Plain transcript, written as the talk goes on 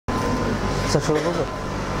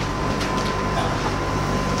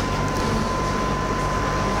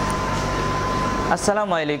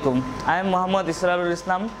Assalamu alaikum. I am Israr-ul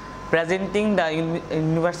presenting the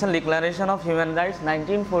Universal Declaration of Human Rights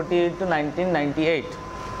 1948 to 1998.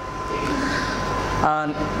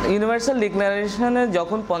 Universal Declaration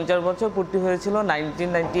যখন 50 বছর পূর্তি হয়েছিল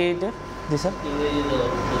 1998 এ জি sir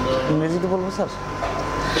ইংরেজিতে বলবো sir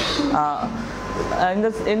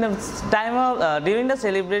in the time of during the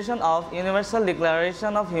celebration of Universal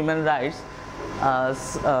Declaration of Human Rights,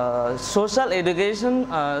 social education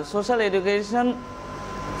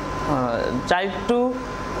tried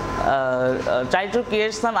to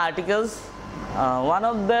create some articles. One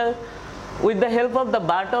of the with the help of the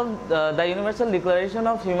part of the Universal Declaration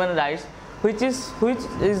of Human Rights, which is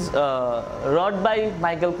wrought by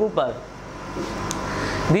Michael Cooper.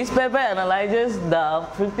 This paper analyzes the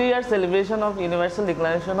 50-year celebration of Universal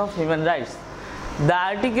Declaration of Human Rights. The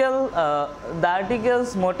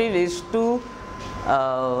article's motive is to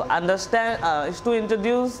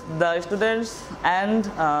introduce the students and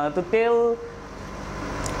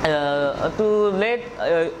to let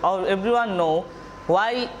everyone know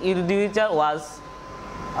why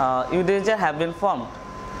Udhr have been formed.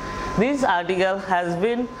 This article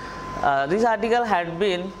had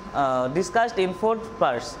been discussed in 4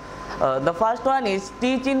 parts. The first one is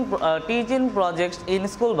teaching projects in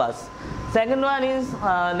school bus. Second one is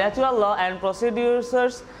natural law and procedures.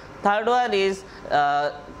 Third one is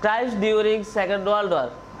crimes during Second World War.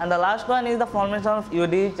 And the last one is the formation of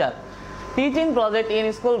Udhr. Teaching project in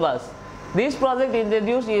school bus. This project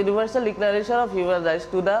introduced Universal Declaration of Human Rights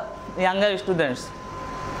to the younger students.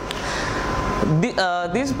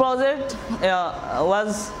 This project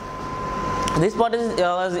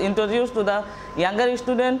was introduced to the younger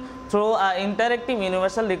student through an interactive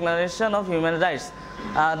Universal Declaration of Human Rights.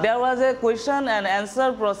 There was a question and answer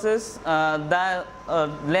process. The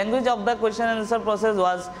language of the question and answer process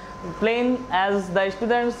was plain, as the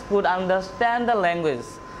students could understand the language.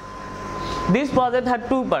 This project had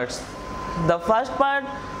 2 parts. The first part,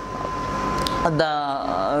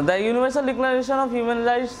 the Universal Declaration of Human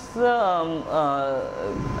Rights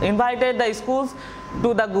invited the schools to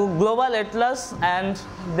the global atlas, and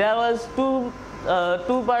there was two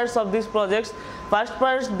parts of these projects. First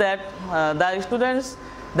part, that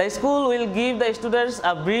the school will give the students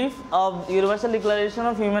a brief of Universal Declaration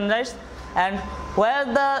of Human Rights, and where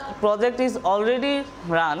the project is already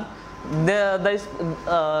run, the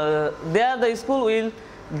school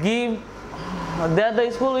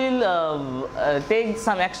will take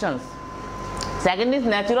some actions. Second is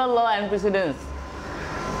natural law and precedents,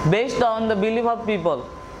 based on the belief of people.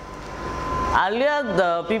 Earlier,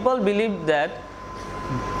 the people believed that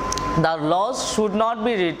the laws should not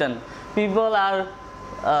be written. People are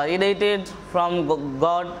innate from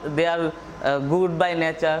God; they are good by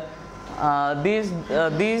nature. This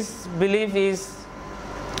belief is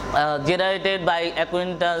generated by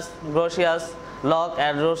Aquinas, Grotius, Locke,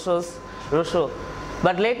 and Rousseau.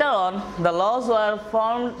 But later on, the laws were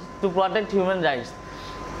formed to protect human rights.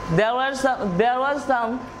 There were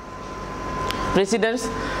some precedents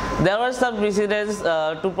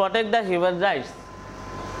to protect the human rights.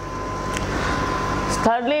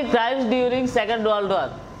 Thirdly, crimes during Second World War.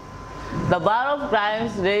 The bar of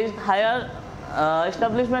crimes raised higher.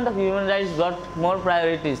 Establishment of human rights got more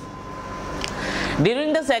priorities.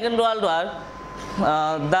 During the Second World War,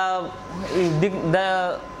 the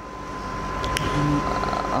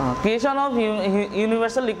creation of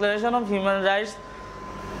Universal Declaration of Human Rights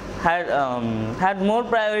had more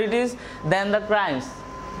priorities than the crimes.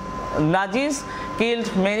 Nazis killed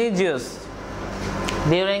many Jews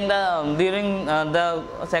during the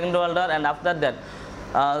Second World War and after that.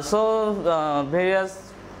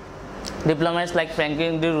 Various diplomats like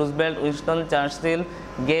Franklin D. Roosevelt, Winston Churchill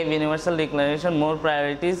gave Universal Declaration more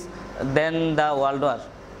priorities than the World War.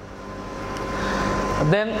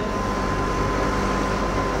 Then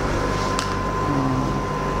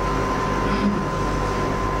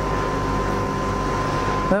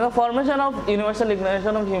the formation of Universal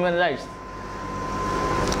Declaration of Human Rights.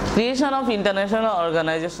 Creation of international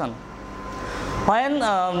organization. When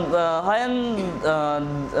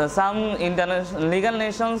some international legal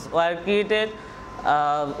nations were created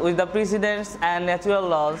with the precedents and natural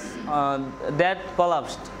laws, that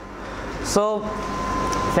collapsed. So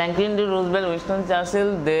Franklin D. Roosevelt, Winston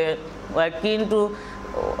Churchill, they were keen to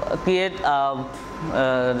create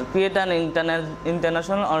an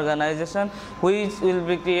international organization which will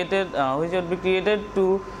be created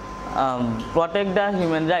to protect the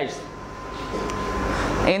human rights.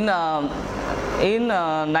 In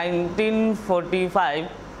 1945,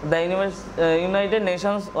 the United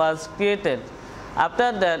Nations was created.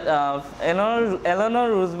 After that, Eleanor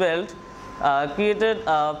Roosevelt created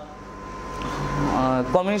a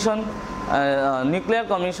commission, nuclear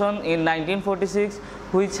commission in 1946,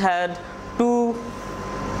 which had two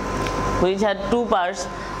parts.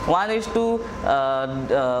 One is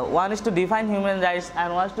to define human rights,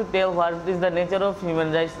 and one is to tell what is the nature of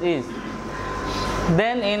human rights is.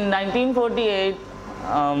 Then in 1948,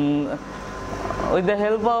 with the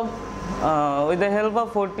help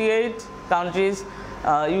of 48 countries,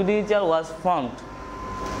 Udhr was formed.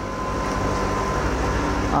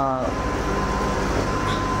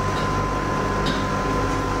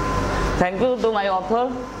 Thank you to my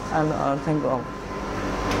author, and thank you all.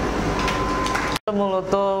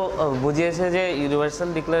 মূলত বুঝিয়েছে যে universal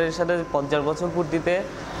ডিক্লারেশনের 50 বছর পূর্তিতে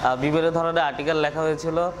বিভিন্ন ধরনের article লেখা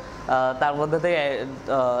হয়েছিল, তার মধ্যে থেকে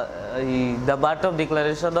the birth of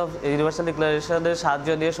declaration of universal ডিক্লারেশনের সাহায্য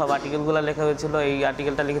নিয়ে সব আর্টিকেলগুলো লেখা হয়েছিল। এই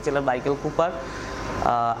আর্টিকেলটা লিখেছিলেন মাইকেল কুপার।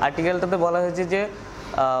 আর্টিকেলটাতে বলা হয়েছে যে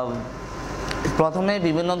প্রথমে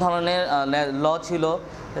বিভিন্ন ধরনের ল ছিল,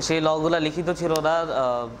 সেই লগুলো লিখিত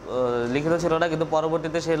ছিল না, কিন্তু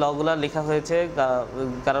পরবর্তীতে সেই লগুলো লেখা হয়েছে,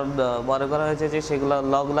 কারণ মনে করা হয়েছে যে সেগুলো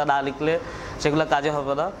লগুলো না লিখলে সেগুলো কাজে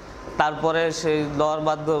হবে না। তারপরে সেই লর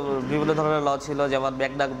মাধ্যমে বিভিন্ন ধরনের ল ছিল, যেমন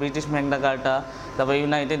ব্রিটিশ ম্যাগনা কার্টা, তারপর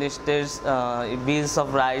United states beans of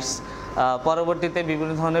rights. পরবর্তীতে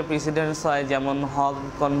বিভিন্ন ধরনের প্রেসিডেন্টস হয়, যেমন হগ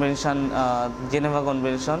কনভেনশন, জেনেভা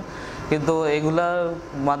কনভেনশন। কিন্তু এগুলার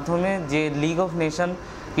মাধ্যমে যে লিগ অফ নেশন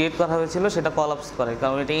ক্রিয়েট করা হয়েছিল সেটা কলাপস করে,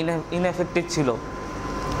 কারণ এটা ইনএফেক্টিভ ছিল।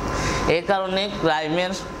 এই কারণে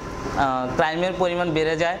ক্রাইমের পরিমাণ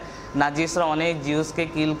বেড়ে যায়। নাজিসরা অনেক জিউসকে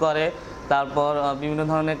কিল করে, তারপর বিভিন্ন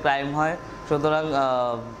ধরনের ক্রাইম হয়। সুতরাং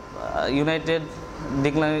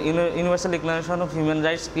universal declaration of human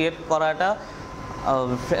rights create করাটা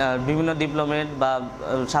বিভিন্ন ডিপ্লোমেট বা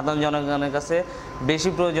সাধারণ জনগণের কাছে বেশি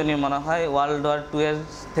প্রয়োজনীয় মনে হয় ওয়ার্ল্ড ওয়ার 2 এর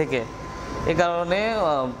থেকে। এ কারণে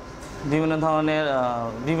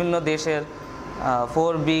বিভিন্ন দেশের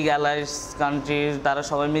 4 বিগ অ্যালাইস কান্ট্রিজ তারা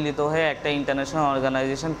সবাই মিলিত হয়ে একটা ইন্টারন্যাশনাল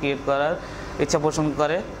অর্গানাইজেশন ক্রিয়েট করার ইচ্ছা পোষণ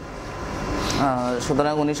করে।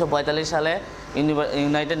 সুতরাং 1945 সালে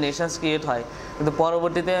ইউনাইটেড নেশনস ক্রিয়েট হয়, কিন্তু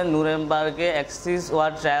পরবর্তীতে নুরেমবার্গে এক্সিস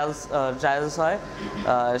ওয়ার ট্রায়ালস হয়।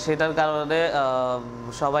 সেটার কারণে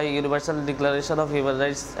সবাই universal declaration of human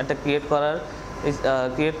rights একটা ক্রিয়েট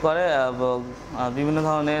করে এবং বিভিন্ন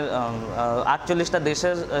ধরনের 48টা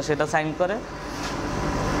দেশের সেটা সাইন করে।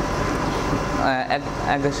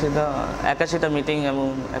 81টা মিটিং এবং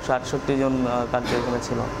 168 জন কান্ট্রি এখানে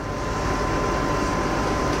ছিল।